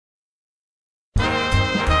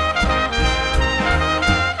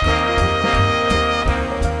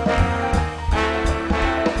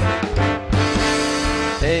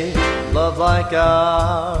like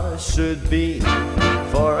ours should be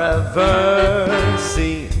forever.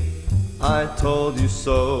 See, I told you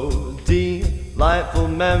so. Delightful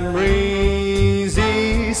memories,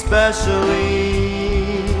 especially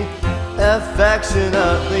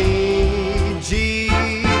affectionately. Gee,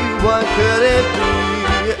 what could it be?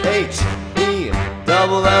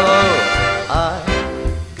 H-E-double-L-O. I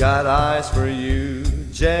got eyes for you,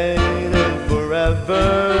 Jane, and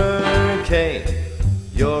forever. K,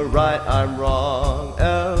 you're right, I'm wrong.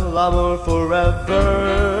 El amor forever.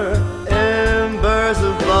 Embers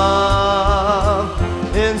of love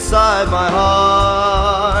inside my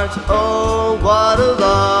heart. Oh, what a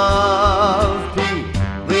love. P,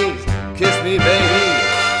 please kiss me, baby.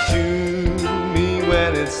 Q me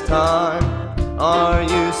when it's time. Are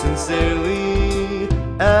you sincerely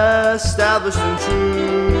established in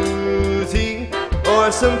truth? Tea or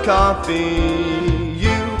some coffee?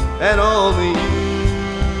 You and only you.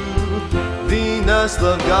 Venus,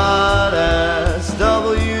 love goddess.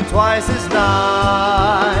 W, twice as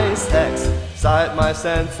nice. X, cite my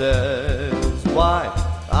senses. Y,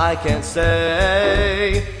 I can't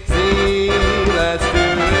say. Z, let's do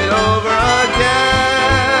it over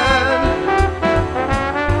again.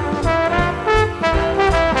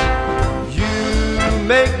 You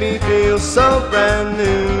make me feel so brand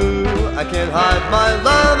new. I can't hide my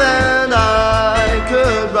love, and I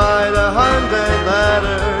could write 100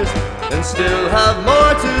 letters and still have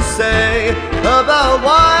more to say about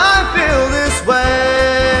why I feel this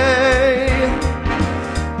way.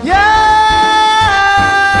 Yeah!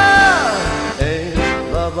 A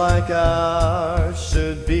love like ours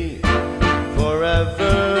should be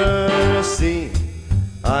forever. See,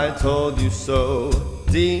 I told you so.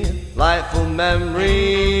 Delightful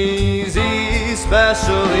memories,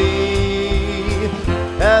 especially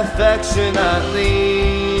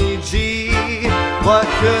affectionately. G, what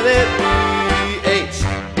could it be?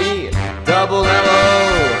 H-E-double-L-O.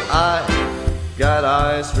 I got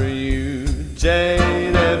eyes for you,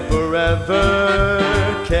 Jane, and forever.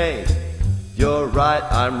 K, you're right,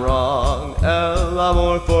 I'm wrong. El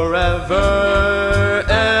amor forever.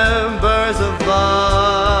 Embers of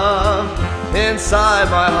love inside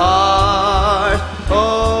my heart.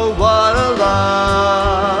 Oh, what a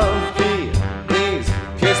love. P, please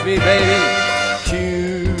kiss me, baby. Q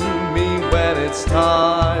me when it's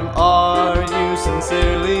time. Are you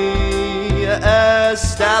sincerely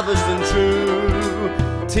established and true?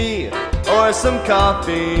 Tea or some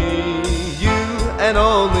coffee? You and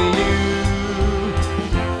only you.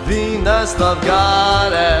 Venus, love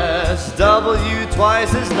goddess. W,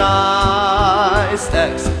 twice as nice.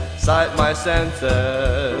 X, cite my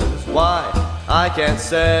senses. Y, I can't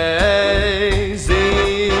say. Z,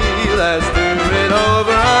 let's do it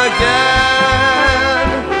over again.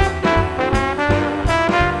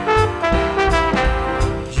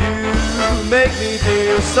 You make me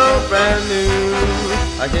feel so brand new.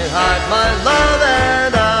 I can't hide my love,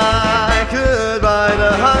 and I could write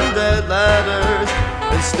 100 letters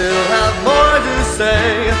and still have more to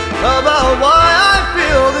say about why I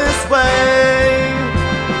feel this way.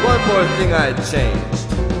 One more thing I'd change.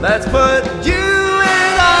 Let's put you